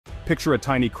Picture a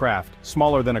tiny craft,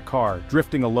 smaller than a car,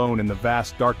 drifting alone in the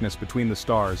vast darkness between the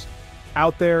stars.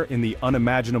 Out there, in the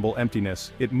unimaginable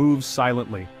emptiness, it moves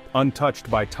silently, untouched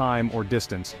by time or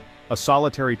distance, a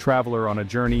solitary traveler on a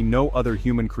journey no other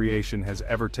human creation has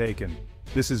ever taken.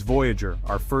 This is Voyager,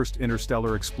 our first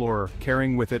interstellar explorer,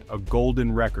 carrying with it a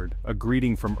golden record, a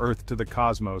greeting from Earth to the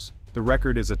cosmos. The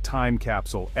record is a time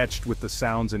capsule etched with the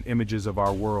sounds and images of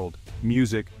our world,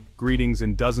 music, greetings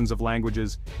in dozens of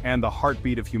languages, and the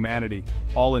heartbeat of humanity,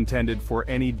 all intended for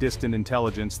any distant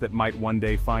intelligence that might one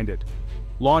day find it.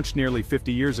 Launched nearly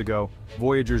 50 years ago,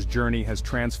 Voyager's journey has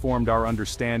transformed our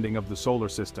understanding of the solar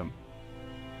system.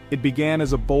 It began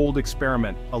as a bold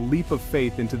experiment, a leap of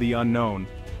faith into the unknown,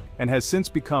 and has since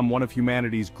become one of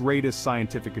humanity's greatest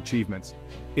scientific achievements.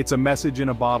 It's a message in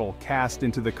a bottle cast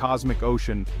into the cosmic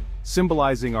ocean,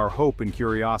 symbolizing our hope and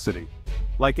curiosity.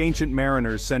 Like ancient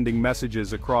mariners sending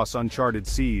messages across uncharted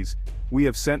seas, we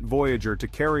have sent Voyager to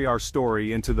carry our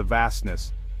story into the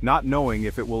vastness, not knowing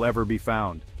if it will ever be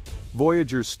found.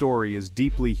 Voyager's story is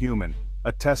deeply human,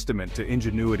 a testament to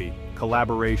ingenuity,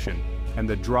 collaboration, and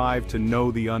the drive to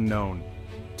know the unknown.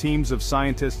 Teams of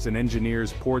scientists and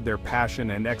engineers poured their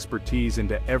passion and expertise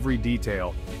into every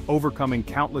detail, overcoming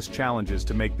countless challenges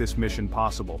to make this mission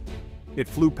possible. It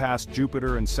flew past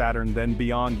Jupiter and Saturn, then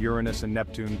beyond Uranus and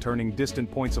Neptune, turning distant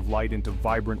points of light into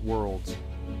vibrant worlds.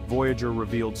 Voyager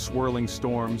revealed swirling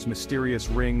storms, mysterious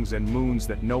rings, and moons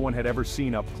that no one had ever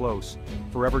seen up close,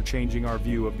 forever changing our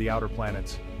view of the outer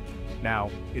planets.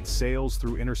 Now, it sails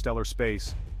through interstellar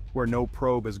space, where no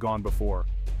probe has gone before.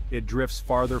 It drifts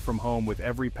farther from home with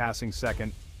every passing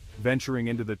second, venturing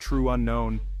into the true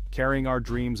unknown, carrying our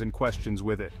dreams and questions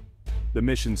with it. The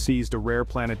mission seized a rare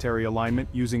planetary alignment,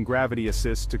 using gravity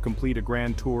assist to complete a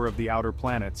grand tour of the outer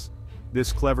planets.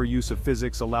 This clever use of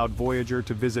physics allowed Voyager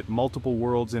to visit multiple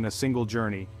worlds in a single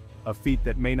journey, a feat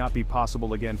that may not be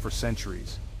possible again for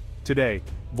centuries. Today,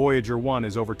 Voyager 1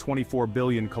 is over 24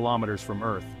 billion kilometers from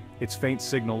Earth, its faint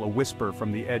signal a whisper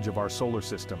from the edge of our solar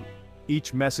system.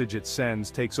 Each message it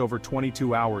sends takes over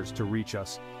 22 hours to reach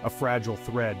us, a fragile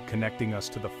thread connecting us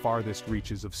to the farthest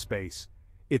reaches of space.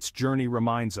 Its journey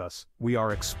reminds us, we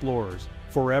are explorers,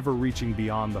 forever reaching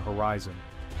beyond the horizon.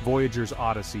 Voyager's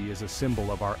odyssey is a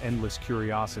symbol of our endless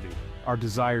curiosity, our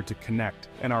desire to connect,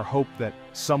 and our hope that,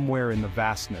 somewhere in the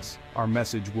vastness, our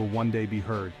message will one day be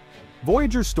heard.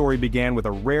 Voyager's story began with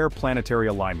a rare planetary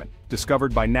alignment,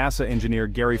 discovered by NASA engineer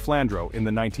Gary Flandreau in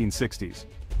the 1960s.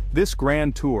 This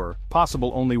grand tour,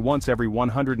 possible only once every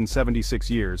 176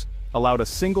 years, allowed a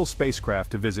single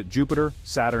spacecraft to visit Jupiter,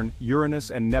 Saturn, Uranus,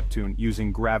 and Neptune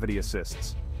using gravity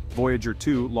assists. Voyager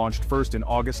 2 launched first in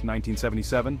August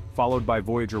 1977, followed by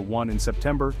Voyager 1 in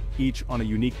September, each on a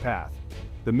unique path.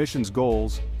 The mission's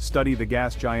goals: study the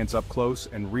gas giants up close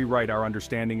and rewrite our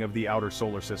understanding of the outer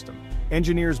solar system.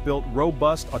 Engineers built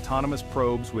robust autonomous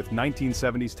probes with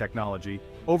 1970s technology,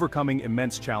 overcoming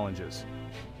immense challenges.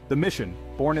 The mission,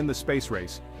 born in the space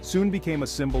race, soon became a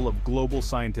symbol of global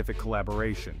scientific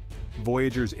collaboration.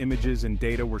 Voyager's images and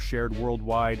data were shared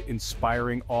worldwide,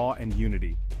 inspiring awe and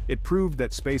unity. It proved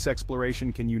that space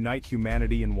exploration can unite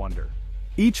humanity in wonder.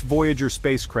 Each Voyager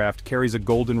spacecraft carries a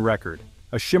golden record,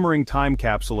 a shimmering time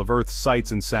capsule of Earth's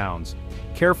sights and sounds,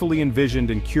 carefully envisioned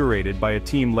and curated by a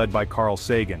team led by Carl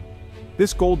Sagan.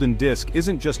 This golden disc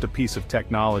isn't just a piece of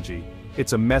technology,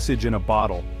 it's a message in a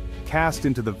bottle, cast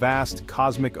into the vast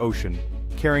cosmic ocean,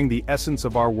 carrying the essence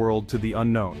of our world to the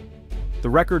unknown. The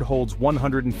record holds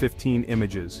 115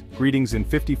 images, greetings in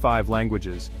 55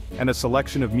 languages, and a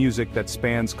selection of music that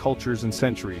spans cultures and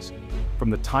centuries. From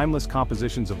the timeless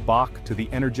compositions of Bach to the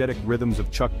energetic rhythms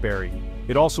of Chuck Berry,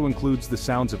 it also includes the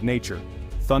sounds of nature: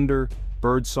 thunder,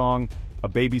 birdsong, a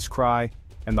baby's cry,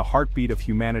 and the heartbeat of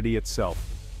humanity itself.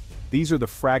 These are the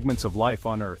fragments of life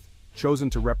on Earth, chosen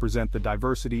to represent the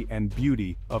diversity and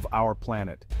beauty of our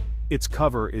planet. Its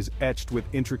cover is etched with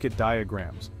intricate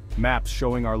diagrams, maps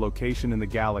showing our location in the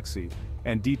galaxy,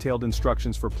 and detailed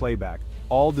instructions for playback,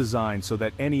 all designed so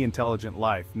that any intelligent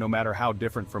life, no matter how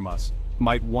different from us,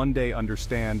 might one day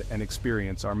understand and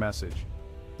experience our message.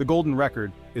 The Golden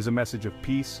Record is a message of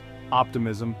peace,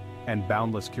 optimism, and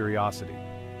boundless curiosity.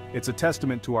 It's a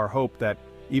testament to our hope that,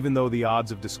 even though the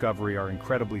odds of discovery are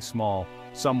incredibly small,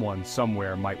 someone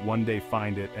somewhere might one day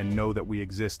find it and know that we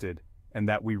existed, and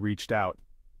that we reached out.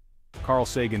 Carl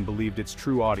Sagan believed its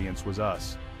true audience was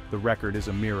us. The record is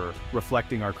a mirror,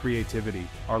 reflecting our creativity,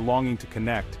 our longing to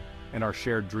connect, and our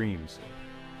shared dreams.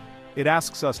 It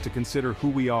asks us to consider who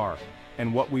we are,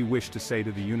 and what we wish to say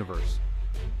to the universe.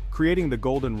 Creating the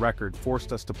Golden Record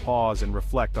forced us to pause and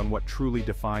reflect on what truly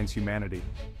defines humanity.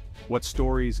 What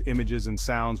stories, images, and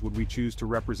sounds would we choose to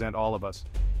represent all of us?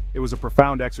 It was a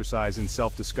profound exercise in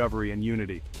self-discovery and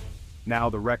unity. Now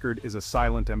the record is a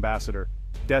silent ambassador,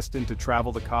 destined to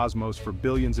travel the cosmos for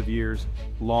billions of years,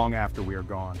 long after we are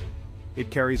gone. It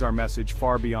carries our message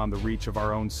far beyond the reach of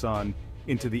our own sun,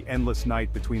 into the endless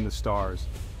night between the stars.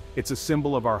 It's a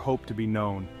symbol of our hope to be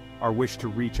known, our wish to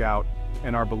reach out,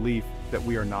 and our belief that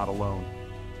we are not alone.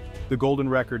 The Golden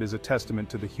Record is a testament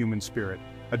to the human spirit,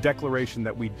 a declaration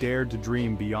that we dared to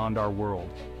dream beyond our world.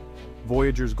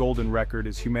 Voyager's Golden Record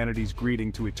is humanity's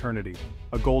greeting to eternity,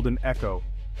 a golden echo,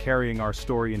 carrying our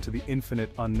story into the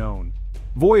infinite unknown.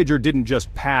 Voyager didn't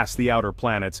just pass the outer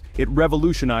planets, it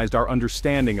revolutionized our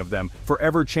understanding of them,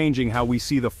 forever changing how we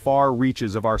see the far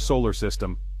reaches of our solar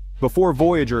system. Before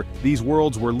Voyager, these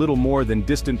worlds were little more than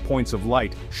distant points of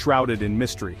light, shrouded in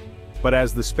mystery. But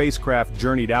as the spacecraft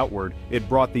journeyed outward, it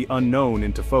brought the unknown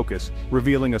into focus,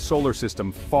 revealing a solar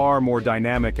system far more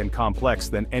dynamic and complex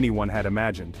than anyone had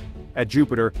imagined. At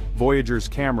Jupiter, Voyager's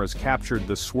cameras captured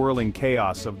the swirling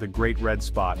chaos of the Great Red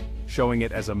Spot, showing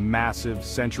it as a massive,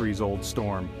 centuries-old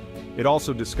storm. It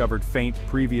also discovered faint,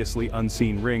 previously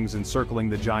unseen rings encircling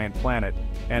the giant planet,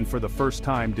 and for the first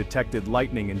time detected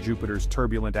lightning in Jupiter's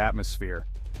turbulent atmosphere,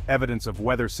 evidence of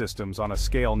weather systems on a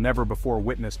scale never before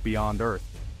witnessed beyond Earth.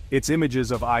 Its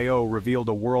images of Io revealed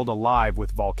a world alive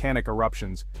with volcanic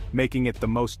eruptions, making it the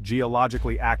most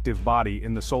geologically active body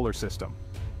in the solar system.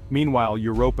 Meanwhile,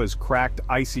 Europa's cracked,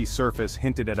 icy surface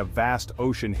hinted at a vast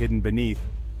ocean hidden beneath,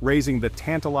 raising the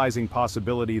tantalizing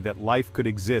possibility that life could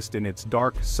exist in its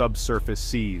dark, subsurface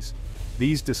seas.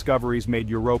 These discoveries made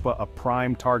Europa a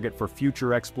prime target for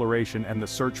future exploration and the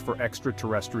search for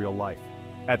extraterrestrial life.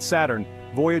 At Saturn,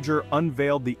 Voyager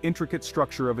unveiled the intricate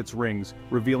structure of its rings,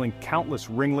 revealing countless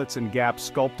ringlets and gaps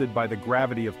sculpted by the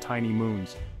gravity of tiny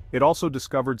moons. It also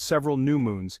discovered several new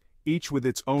moons, each with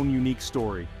its own unique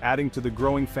story, adding to the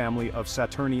growing family of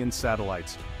Saturnian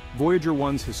satellites. Voyager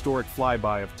 1's historic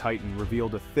flyby of Titan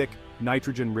revealed a thick,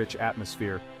 nitrogen-rich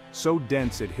atmosphere, so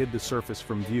dense it hid the surface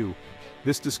from view.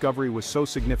 This discovery was so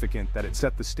significant that it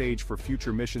set the stage for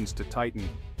future missions to Titan,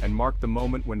 and marked the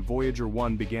moment when Voyager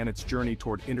 1 began its journey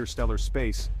toward interstellar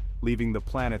space, leaving the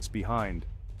planets behind.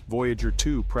 Voyager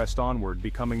 2 pressed onward,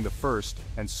 becoming the first,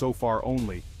 and so far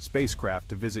only, spacecraft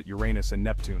to visit Uranus and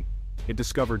Neptune. It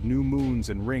discovered new moons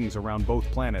and rings around both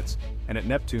planets, and at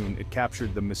Neptune it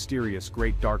captured the mysterious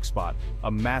Great Dark Spot,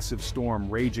 a massive storm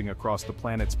raging across the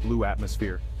planet's blue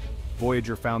atmosphere.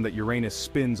 Voyager found that Uranus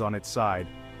spins on its side,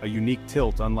 a unique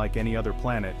tilt unlike any other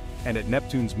planet, and at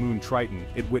Neptune's moon Triton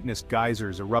it witnessed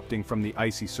geysers erupting from the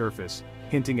icy surface,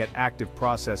 hinting at active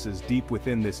processes deep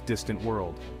within this distant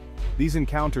world. These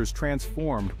encounters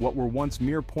transformed what were once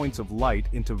mere points of light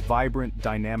into vibrant,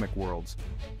 dynamic worlds,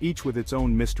 each with its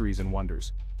own mysteries and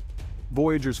wonders.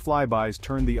 Voyager's flybys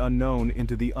turned the unknown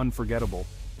into the unforgettable.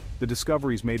 The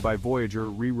discoveries made by Voyager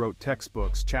rewrote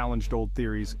textbooks, challenged old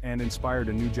theories, and inspired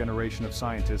a new generation of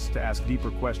scientists to ask deeper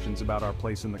questions about our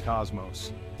place in the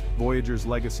cosmos. Voyager's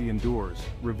legacy endures,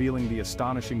 revealing the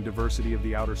astonishing diversity of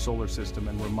the outer solar system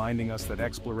and reminding us that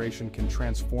exploration can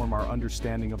transform our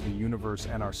understanding of the universe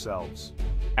and ourselves.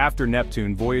 After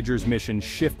Neptune, Voyager's mission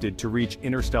shifted to reach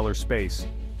interstellar space.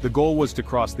 The goal was to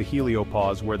cross the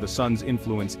heliopause where the sun's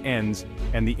influence ends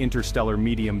and the interstellar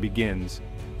medium begins.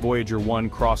 Voyager 1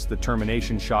 crossed the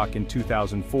termination shock in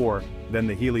 2004, then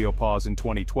the heliopause in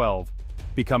 2012,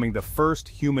 becoming the first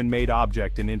human-made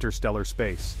object in interstellar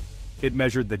space. It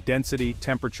measured the density,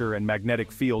 temperature, and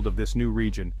magnetic field of this new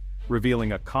region,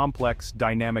 revealing a complex,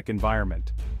 dynamic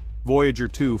environment. Voyager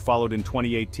 2 followed in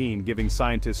 2018, giving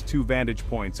scientists two vantage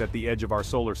points at the edge of our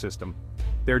solar system.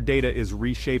 Their data is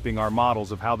reshaping our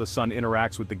models of how the sun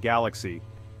interacts with the galaxy.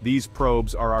 These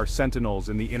probes are our sentinels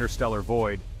in the interstellar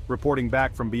void, reporting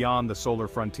back from beyond the solar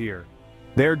frontier.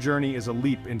 Their journey is a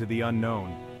leap into the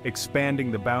unknown,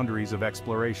 expanding the boundaries of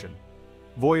exploration.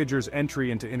 Voyager's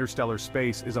entry into interstellar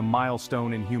space is a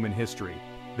milestone in human history.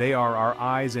 They are our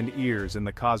eyes and ears in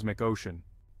the cosmic ocean.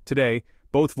 Today,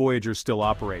 both Voyagers still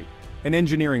operate, an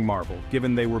engineering marvel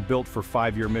given they were built for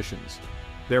 5-year missions.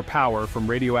 Their power from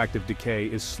radioactive decay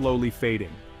is slowly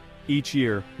fading. Each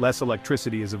year, less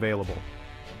electricity is available.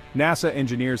 NASA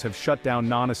engineers have shut down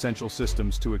non-essential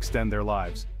systems to extend their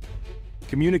lives.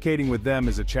 Communicating with them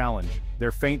is a challenge.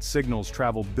 Their faint signals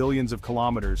travel billions of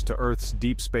kilometers to Earth's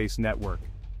deep space network.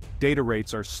 Data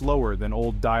rates are slower than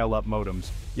old dial-up modems,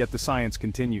 yet the science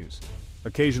continues.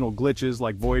 Occasional glitches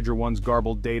like Voyager 1's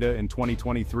garbled data in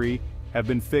 2023 have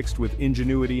been fixed with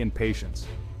ingenuity and patience.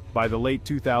 By the late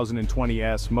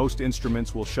 2020s, most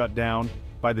instruments will shut down.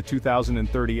 By the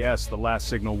 2030s, the last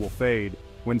signal will fade.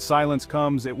 When silence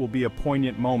comes, it will be a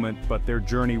poignant moment, but their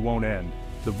journey won't end.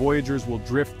 The Voyagers will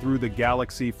drift through the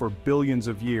galaxy for billions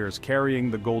of years,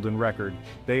 carrying the golden record.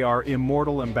 They are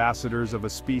immortal ambassadors of a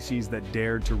species that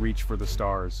dared to reach for the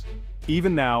stars.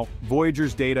 Even now,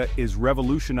 Voyager's data is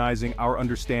revolutionizing our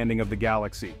understanding of the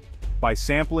galaxy. By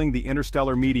sampling the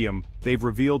interstellar medium, they've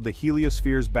revealed the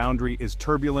heliosphere's boundary is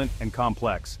turbulent and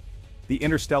complex. The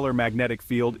interstellar magnetic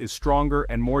field is stronger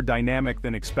and more dynamic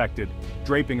than expected,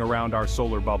 draping around our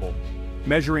solar bubble.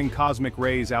 Measuring cosmic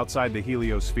rays outside the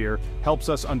heliosphere helps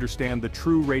us understand the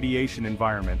true radiation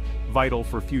environment, vital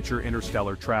for future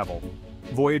interstellar travel.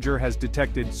 Voyager has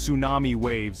detected tsunami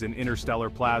waves in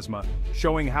interstellar plasma,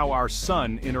 showing how our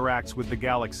sun interacts with the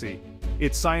galaxy.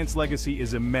 Its science legacy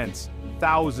is immense: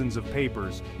 thousands of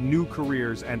papers, new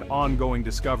careers, and ongoing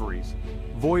discoveries.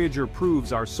 Voyager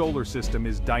proves our solar system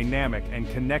is dynamic and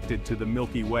connected to the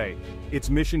Milky Way. Its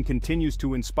mission continues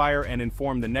to inspire and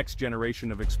inform the next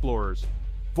generation of explorers.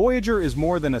 Voyager is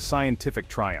more than a scientific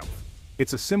triumph.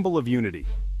 It's a symbol of unity.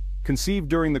 Conceived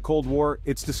during the Cold War,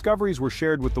 its discoveries were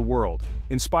shared with the world,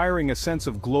 inspiring a sense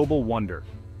of global wonder.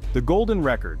 The Golden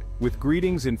Record, with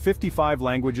greetings in 55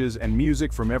 languages and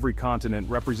music from every continent,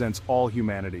 represents all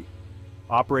humanity.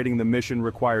 Operating the mission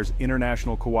requires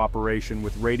international cooperation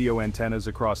with radio antennas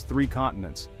across 3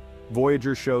 continents.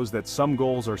 Voyager shows that some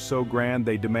goals are so grand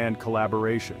they demand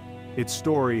collaboration. Its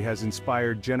story has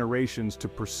inspired generations to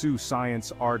pursue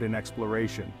science, art, and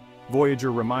exploration.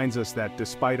 Voyager reminds us that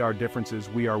despite our differences,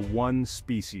 we are one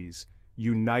species,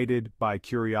 united by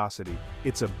curiosity.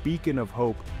 It's a beacon of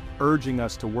hope, urging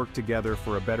us to work together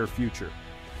for a better future.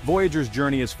 Voyager's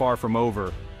journey is far from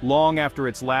over. Long after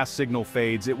its last signal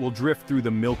fades, it will drift through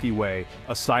the Milky Way,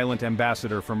 a silent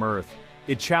ambassador from Earth.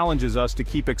 It challenges us to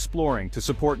keep exploring, to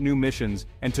support new missions,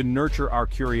 and to nurture our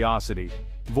curiosity.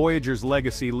 Voyager's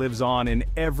legacy lives on in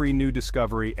every new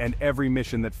discovery and every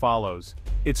mission that follows.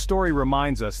 Its story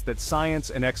reminds us that science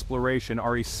and exploration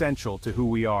are essential to who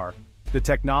we are. The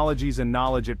technologies and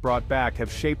knowledge it brought back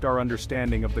have shaped our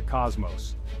understanding of the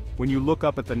cosmos. When you look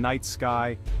up at the night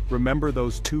sky, remember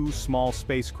those 2 small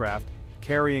spacecraft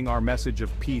carrying our message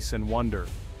of peace and wonder.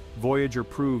 Voyager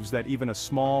proves that even a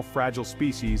small, fragile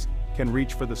species can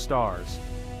reach for the stars.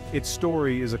 Its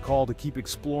story is a call to keep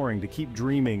exploring, to keep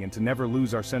dreaming, and to never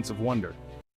lose our sense of wonder.